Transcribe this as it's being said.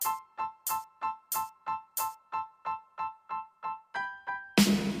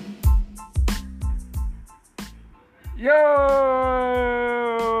Yo!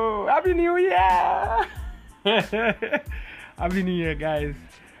 Happy New Year! Happy New Year, guys.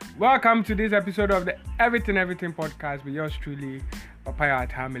 Welcome to this episode of the Everything podcast with yours truly, Papaya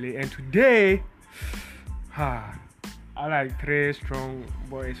Family. And today, I like 3 strong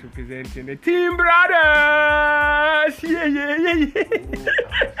boys representing the Team Brothers! Yeah.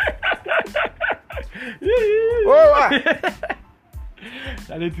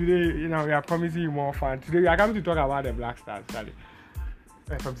 Charlie, today, we are promising you more fun. Today, we are coming to talk about the Black Stars, Charlie.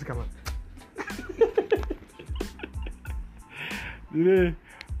 Come on. Today,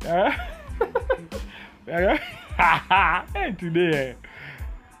 today,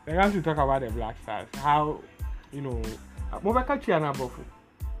 we are going to talk about the Black Stars. How,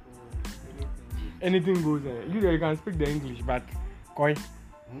 anything goes. You can speak the English, but Koi,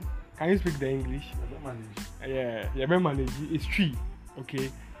 can you speak the English? Yeah, manage. It's true.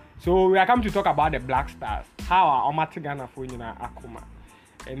 Okay, so we are coming to talk about the Black Stars. How are Ghana for Akuma,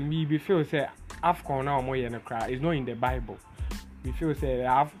 and we feel say AFCON now more in the crowd is not in the Bible. We feel say the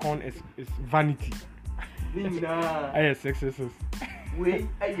AFCON is vanity. Yes, successes. We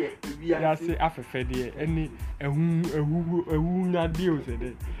say afefede any na deal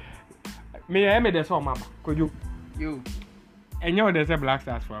say. Me the song mama. Could you? And there's a Black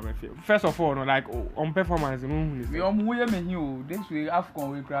Stars for me. First of all, like on performance, we are this way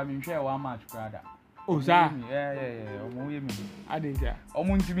AFCON we grab him share 1 match, brother. Oh, sir. Yeah. I didn't hear.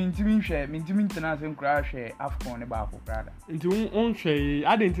 Mintimin share, Mintimin and crash AFCON about for brother. Into one share,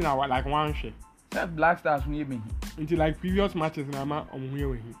 I didn't know like one share. That Black Stars we me. Into like previous matches, and I'm on here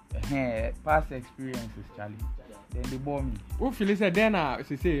with him. Past experiences, Charlie. Then they bore me. Who feel said then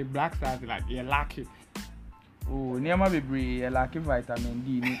she say Black Stars like you're lucky. Oh, Nema Baby, like vitamin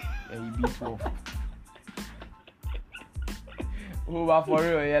D, B12. Oh, but for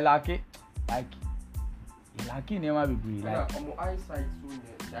real, you're lucky. Like Nema Baby. Like, eyesight,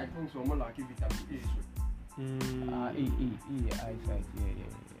 so I think so more lucky vitamin A. Eyesight,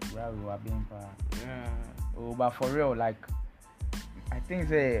 yeah. Where we were being yeah. Oh, but for real, like, I think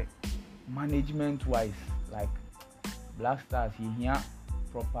say management wise, like, Black Stars, here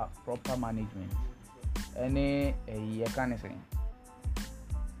proper management. Any kind of thing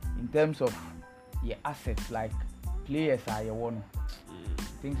in terms of your assets, like players are your one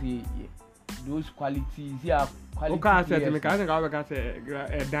things those qualities quality assets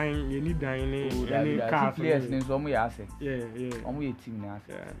you need any cars players in some way assets your team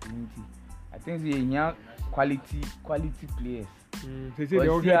assets. I think the quality players they say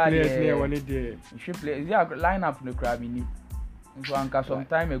players line up no crab in so anka some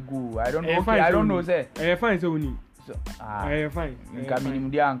time ago I don't know say fine so we so fine nka minimum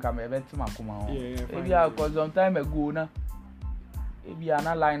dia anka me betima kuma ho cause some time ago na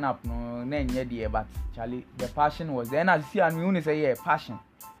na line up no na enye there but Charlie the passion was there and I see and we only say passion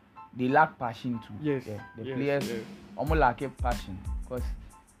they lack passion too. Yes, the players almost lack passion cause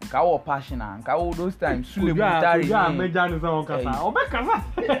nka wo passion nka wo those times sule mutari ya meja no so kasa obekasa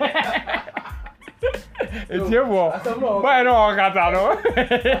it's your war. Why no kata no?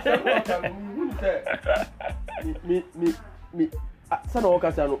 Me sana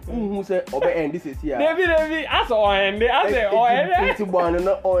okasa no hu say obe end this is here. David as o end It's one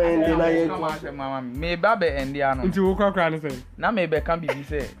no o end na ye mama me ba be end ya no. Nti wo kwakra no say. Na me be kan bibi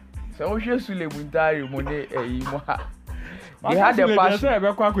say. So wo hwe sule mutari mo ne eyi mo ha. They had the passion.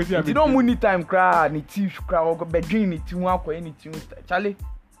 You don't need time cry, ni teeth cry, be dream ni ti wan akwa ni ti Charlie.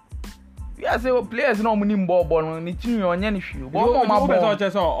 Yeah, say players no money ball ni team onye ni hwe. Bo mo ball.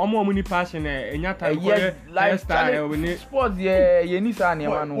 Omo money passion enya time for lifestyle we ni sports ye ni sa na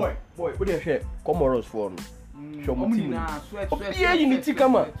ma no. Boy, we dey share Comoros for no. Show mo team. Yeah, you need to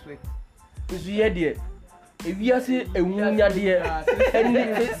come up. Is you there. If you say ewunya there,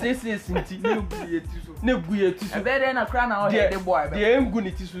 eni say sinti ne guye ti so. E be there na cry na o head the boy. The em gu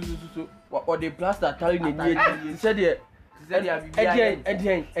ni ti so or the plaster carry na ni. Say there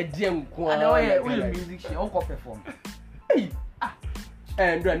Edian kwa. And we musician, we go perform. Hey,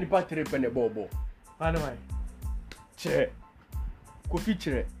 and nipa trip and the bobo. Why? Che. Kofi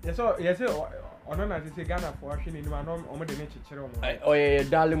chere. Yes, ono na say Ghana for action ni ma no omo de ne chichere omo. Oh yeah,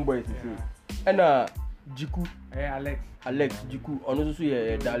 darling boys see. And Jiku, Alex Jiku, ono so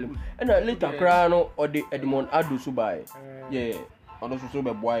ye darling. And later cry no or the Edmond Adu so by. Yeah, ono so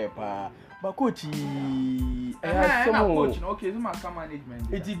be boy pa. But coach, coach, okay, so my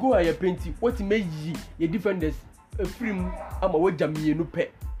management. It go a painting. What make ye defenders a film? I'm a word jammy no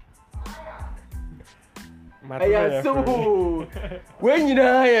pet. I so when you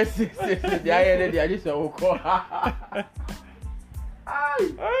know, yes, I just call.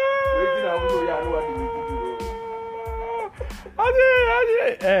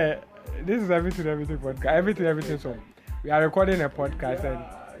 This is everything podcast. Everything. So we are recording a podcast and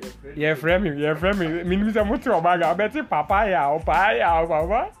you're framing. Means I'm going to Obaga. Betty papaya.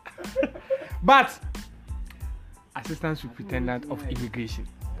 But Assistant Superintendent of Immigration,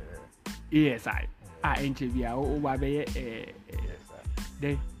 ASI, NCBA,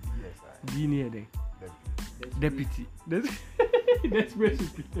 Deputy. That's where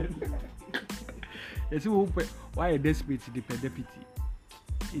Superintendent. Yes, why a deputy?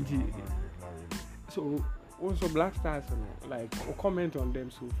 So also Black Stars, like comment on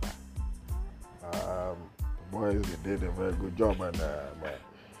them so far. Boys, they did a very good job, and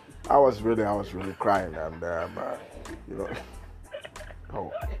I was really crying, and you know.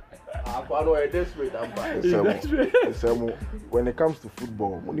 Oh. When it comes to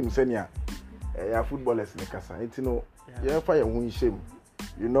football, footballers, you know, shame.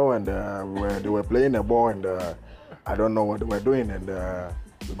 You know, and they were playing the ball, and I don't know what they were doing, and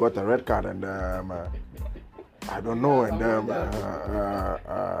we got a red card, and I don't know, and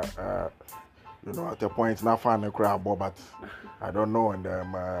you know, at the point now find the crowd ball, but I don't know, and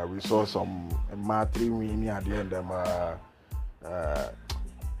we saw some three winning at the end,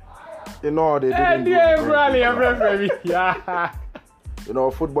 you know, they didn't yeah. You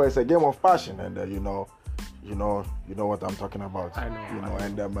know, football is a game of passion, and you know what I'm talking about. I know. You know,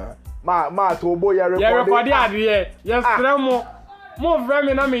 and ma to boy ya record here. Yes, more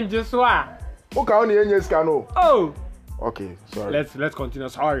very na me Jesua. Okay, only yenye ska no. Oh. Okay, sorry. Let's continue.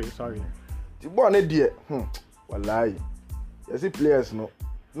 Sorry. The boy na there. Wallahi. You see players no.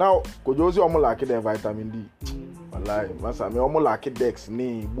 Now, Kojosi omo like the vitamin D. Wallahi, masa me omo like decks,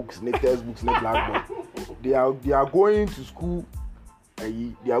 ni books, ni textbooks, ni blackboard. They are going to school.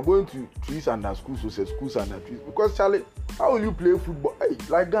 They are going to trees under schools, so say schools under trees. Because Charlie, how will you play football? Hey,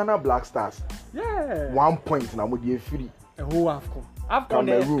 like Ghana Black Stars. Yeah. 1 point now they free. A whole AFCON.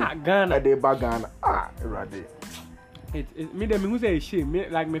 Cameroon. Ghana. They back Ghana. Ready. Me them who say shame. Me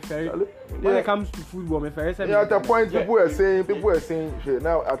like me fair. When it comes to football, me fair. Yeah, at the point people are saying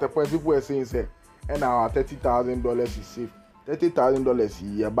now at the point people are saying say, and now $30,000 is safe. $30,000 a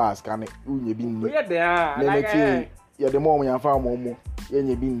year bas can you be. Yeah, they are. Like. Yeah, the more we have found more,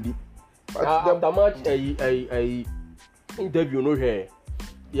 you been after match, a interview no here.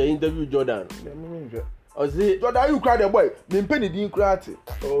 Yeah, interview Jordan. I say, Jordan, you cried the boy. Me penny didn't cry.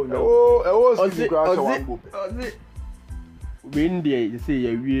 Oh no. Oh, I was when they say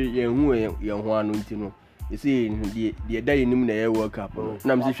you one no. You see the day in the World Cup.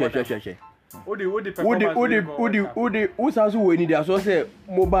 Nam say share. Odi who's also winning there so say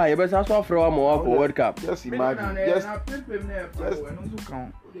mobile you better so for World Cup. Just imagine.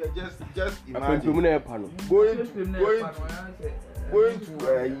 Just imagine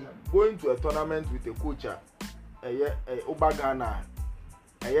going to a tournament with a coach Obagana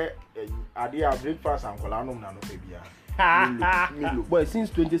Adia breakfast and Kolanum na no baby. Boy, since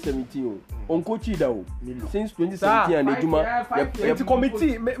 2017, on coach since 2017 and the Juma, the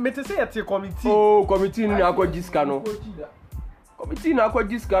committee, me to say it's a committee. Oh, committee na ko discano. Committee na ko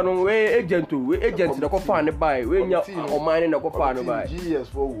discano we agent na ko fa ne buy, we nya o mine na ko fa ne buy. GS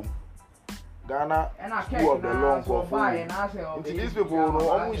for Ghana school of the long for these people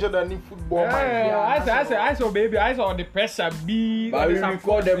no football I saw baby, I saw the pressure be. But we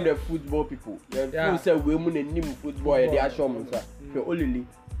call them the football people. You say we mun nim football they are show me sir. Only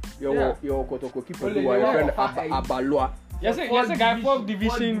your kotoko keep on your friend Abaloa. Yes, guy 4th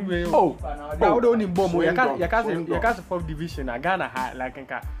division we. Oh. Now don't in bomb. You can't 4th division Ghana high like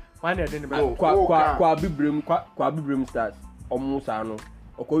nka. One day then kwa Bibrem Stars. Omusa no.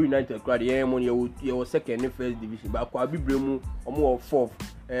 Oko United crowd here money you second in first division but kwa Bibremu omo 4th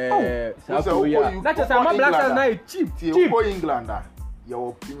so that is am Black Stars na cheap for England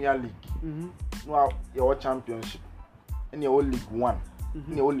your Premier League no your Championship and your League 1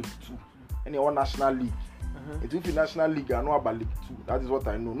 and your League 2 and your National League it will be National League I know about League 2 that is what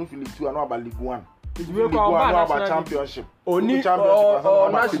I know no League 2 I know about League 1 it will be about Championship only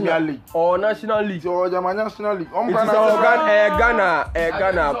Championship Premier League or National League or National League Ghana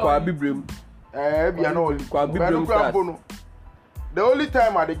kwa Bibrem kwa Bibrem the only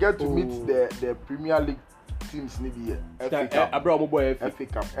time I get to meet the Premier League teams ni be FA Cup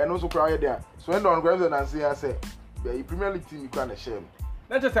and also cry there so when on grabs and say I say the Premier League team you can share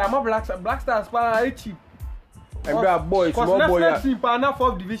let's just say I'm a Black Stars pa cheap. And we are boys, small boy. Team partner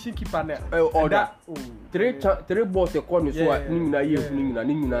 4th division keeper now. Order. Three balls the corner so ninguna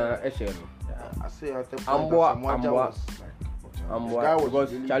eshel. I say at the Amboa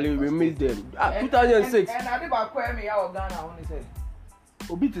because Charlie we missed them. 2006. And I did about me out Ghana only said.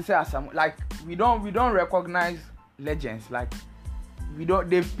 Obi to say some like we don't recognize legends like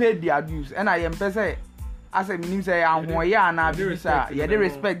they've paid their dues and I am say as a meaning say ahoya ana bisa ye dey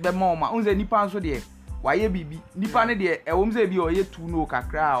respect them more ma unze nipa nso de waye bibi nipa ne de e wom say bi oye tu no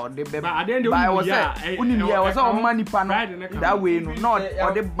kakra o de be ba was say unim ye was o ma nipa no that way no not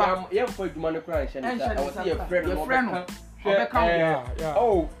or the ba ye for adwuma no kra nhyɛ ne I was say your friend no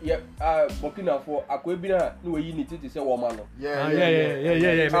oh yeah Burkina for akwa bi na we ni titi say woman no yeah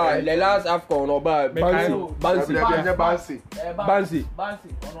the last AFCON no ba Bansi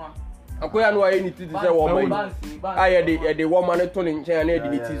ono akoya no ayi ni titi say woman aye the woman no to ne nkyɛn na di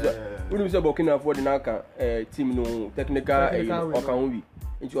ni titi we say Burkina for the naka team no technical okan wi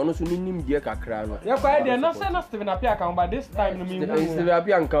nti ono so nim die kakra no ya kwa dey no say na Steven Apia kan but this time no me Steven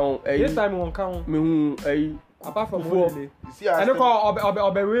Apia kan this time won kan me hu ayi apart from Wole I know ko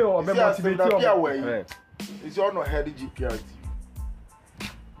obe way or obe motivate you is your no head GPRT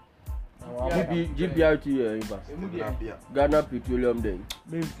GPRT Ghana Petroleum then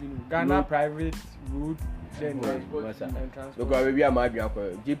Ghana Private Road then because we are mad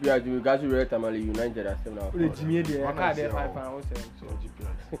GPRT we got to rate Tamale United as now the Jimmy there I can't there 5 pounds so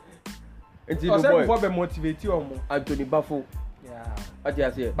GPRT it's before be motivate you more Anthony Bafo yeah what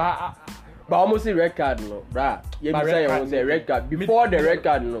you say but almost a red card no bra you say you say red card before the red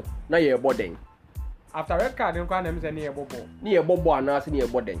card no na you boarding after red card you can say near bobo ana say near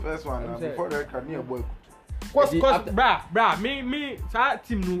boarding first one before red card near boy cause bra me sa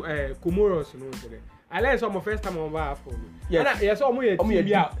team no Comoros no say I learn some first time on bar for me and yes omo ye team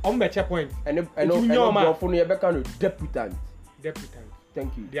bia omo be checkpoint and no for no you be kan deputant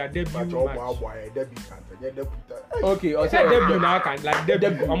thank you they are debut match okay I said debut now can like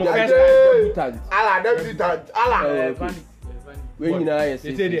debut omo first debutant ala when you know they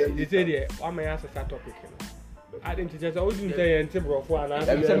say there one man answer that topic I didn't just I wouldn't say enti brofo ana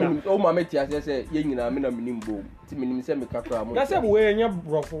am say o ma meti ase say ye nyina me na minim bo ti minim say me kakra mo that's say we nya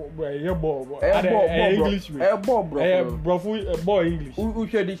brofo ye ball English way ball English who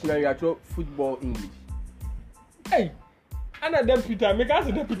share dictionary at football English hey ana deputy me ka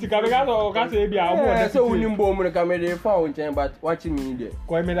say deputy ka me ka say bia abo so unim bo mo ka me dey fa on chen but watching me there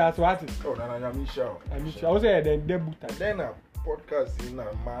ko me that's what oh na na me sure I was say then debut then podcast in na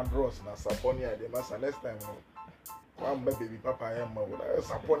Madros na Saponia de masa next time no one baby papa I am with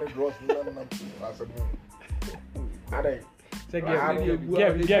Saponia Dross na as a are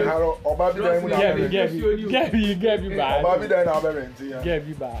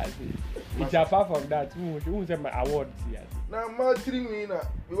get bad it's apart from that who say my award here na ma 3 mina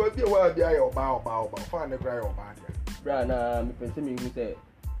we will be aware be oba fan the cry oba dia bra na me pense me hu say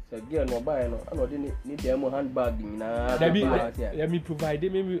girl no buy no and odi ni dem handbag na yeah me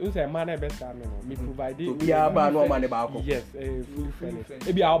provide me say man na best am no me provide to be aba no man ba ko yes full friend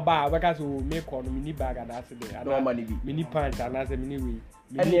e be aba because so me call me ni bag and that's there no man be me ni pants and that's me ni we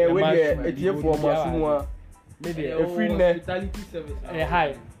and e we dey etiefo masunwa me dey free hospitality service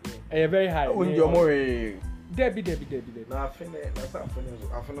high very high unjo mo we Debbie na afene na sa afene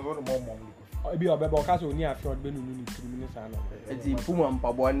so no mom ebi obeba ka so ni afro be nunu ni 3 minutes ana eti puma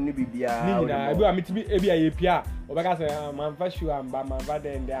mpabo ni bibia ni na ebi amitimi ebi ayepia obeka say man fa shoe amba man va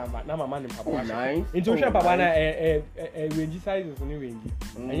den dey amba na mama ni mpabo nice into hwe mpabo na range sizes ni range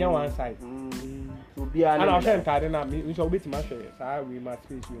enya one size so bia na hwe ntade na mi so obeti ma hwe sa we ma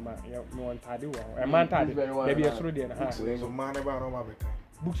space we ma no ntade wo e man ntade debi esoro de na ha so man e ba no ma beka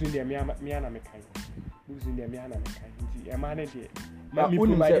books in there me ana me kan books in there me ana me kan nti e man de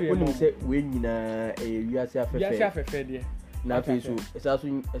unim se we nyina wiase afefe de na fesu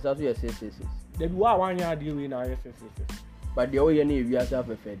esaso yes debi wa wanya de we na yes but the oye na wiase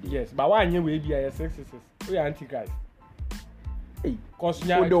afefe de yes but wanya we bia yes we antichrist hey cause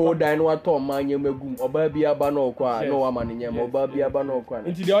nya o dan no ato manya magum oba bia ba na okwa na wa mane nyem oba bia ba na okwa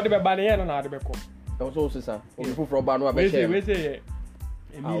nti de o de be ba na ye na de be ko so sisa o fufuro ba no abehye we say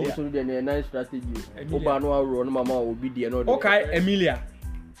Emilia also the nice strategy oba no aro no mama obi de no de okay Emilia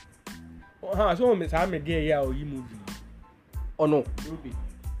so me sa me ge ya o yi movie ono Ruby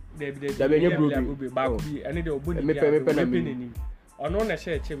de be nye Ruby ba ku bi ene de oboni me na ni ono na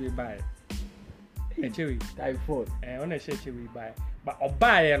share chewe bai chewe typhoid ono share chewe bai ba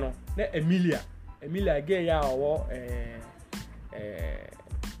obaye no na Emilia ge ya owo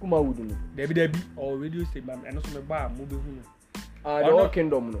kuma wudu no debi o radio station eno so me ba mo be hu no the whole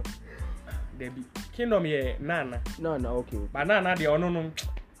kingdom no debi kingdom ye nana okay ba nana de ono no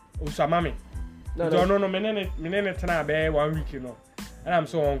usamame de ono no menene tena be 1 week no and am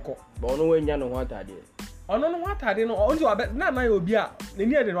so onko ba ono we nya no ho atade ono no ho atade no onti wa nana ye obi a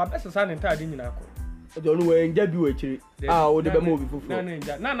neni ede no abesesa ne ntade nyina ko de ono we nja bi wachiri o de be mo obi fufu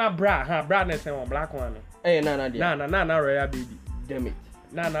nana bra na sen on black one nana de nana royal baby damn it.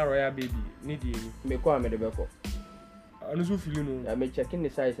 Na royal baby need you. Me kwa me de beko. Onu so feel no. I me checking the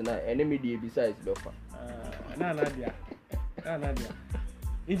size na enemy dey be size beko. Na dia.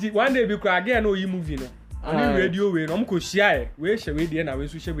 Inti one day be kwa again no yi movie no. Oni radio we no mko share we hye we dey na we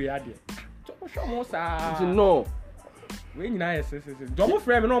so hye we ade. To show mo sa. No. We nyina yes. Do mo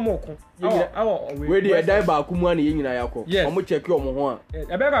frame no mo ko. We dey die ba ku mu an ye nyina yakọ. Omo check omo ho a.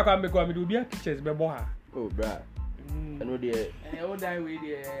 E be kwa me kwa me do bia pictures be bo ha. Oh bra. I know the old die with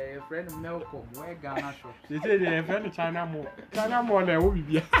the friend Melcom, where Ghana shop. They say they friend China Mall. China Mall na wo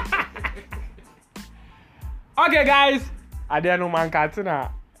bibia. Okay guys, ade no man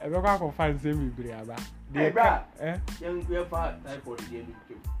katina. E be kwa ko fan say me bri aba. Dey bra. Yen we fa typhoid dey do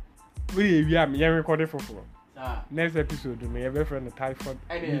too. We dey am yen record for. Next episode, we have a friend typhoid.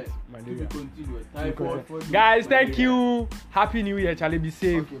 Malaria. Guys, thank you. Happy New Year, Charlie. Be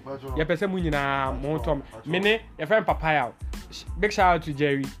safe. Your person munina montom. Mene, your friend Papaya. Big shout out to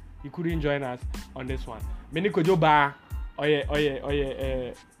Jerry. He couldn't join us on this one. Mene kojo ba.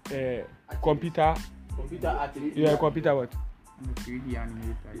 Computer. Computer artist. Yeah, computer what? 3D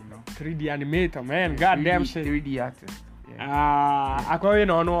animator, you know. 3D animator, man. God damn shit. 3D artist. Akwa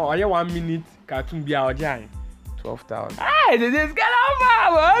no. Oye 1 minute cartoon bia ojan. 12,000. Hey, this is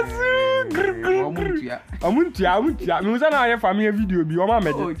Kalama. Amuntia. Me usa na ye family video bi o ma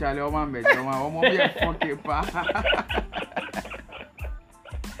meje. Oh, Charlie, o ma meje. O mo be fucking pa.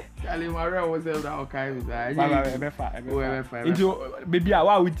 Charlie, Maria was there that okay with that. Ebefa. Into baby a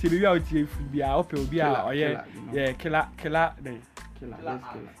wa utie fu bia o pe obi a oye yeah, killer.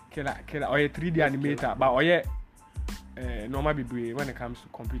 Oye 3D animator, but oye normal be when it comes to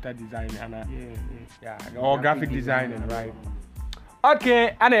computer design and or graphic designing, right?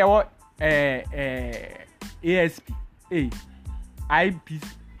 Okay, and ASP, GMPC,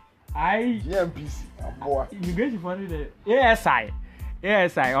 immigration for the ASI,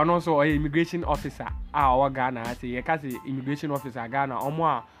 and also immigration officer. Our Ghana, I say, you can say immigration officer Ghana.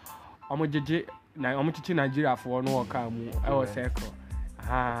 Omo jeje na omo chichi Nigeria for no work am. I was circle.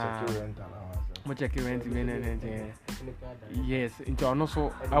 Check rent. Yes, into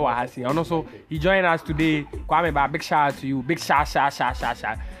also our hasi. And also he joined us today. Kwame, ba big shout out to you. Big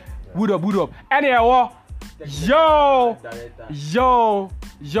shout. Wood up. Anyway,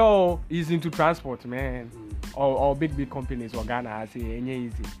 yo, he's into transport, man. Or big companies or Ghana, I say,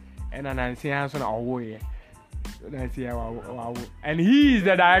 easy. And then I say, Hanson, or way. And he is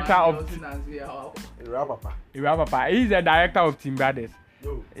the director of Irapapa. He's the director of Team Brothers.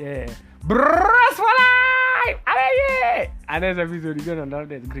 Yeah. Bros for life! And there's a episode you don't know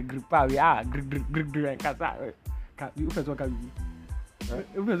this Greek power. We are Greek and Kasa. You first walk out.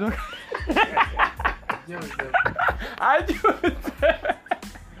 I do.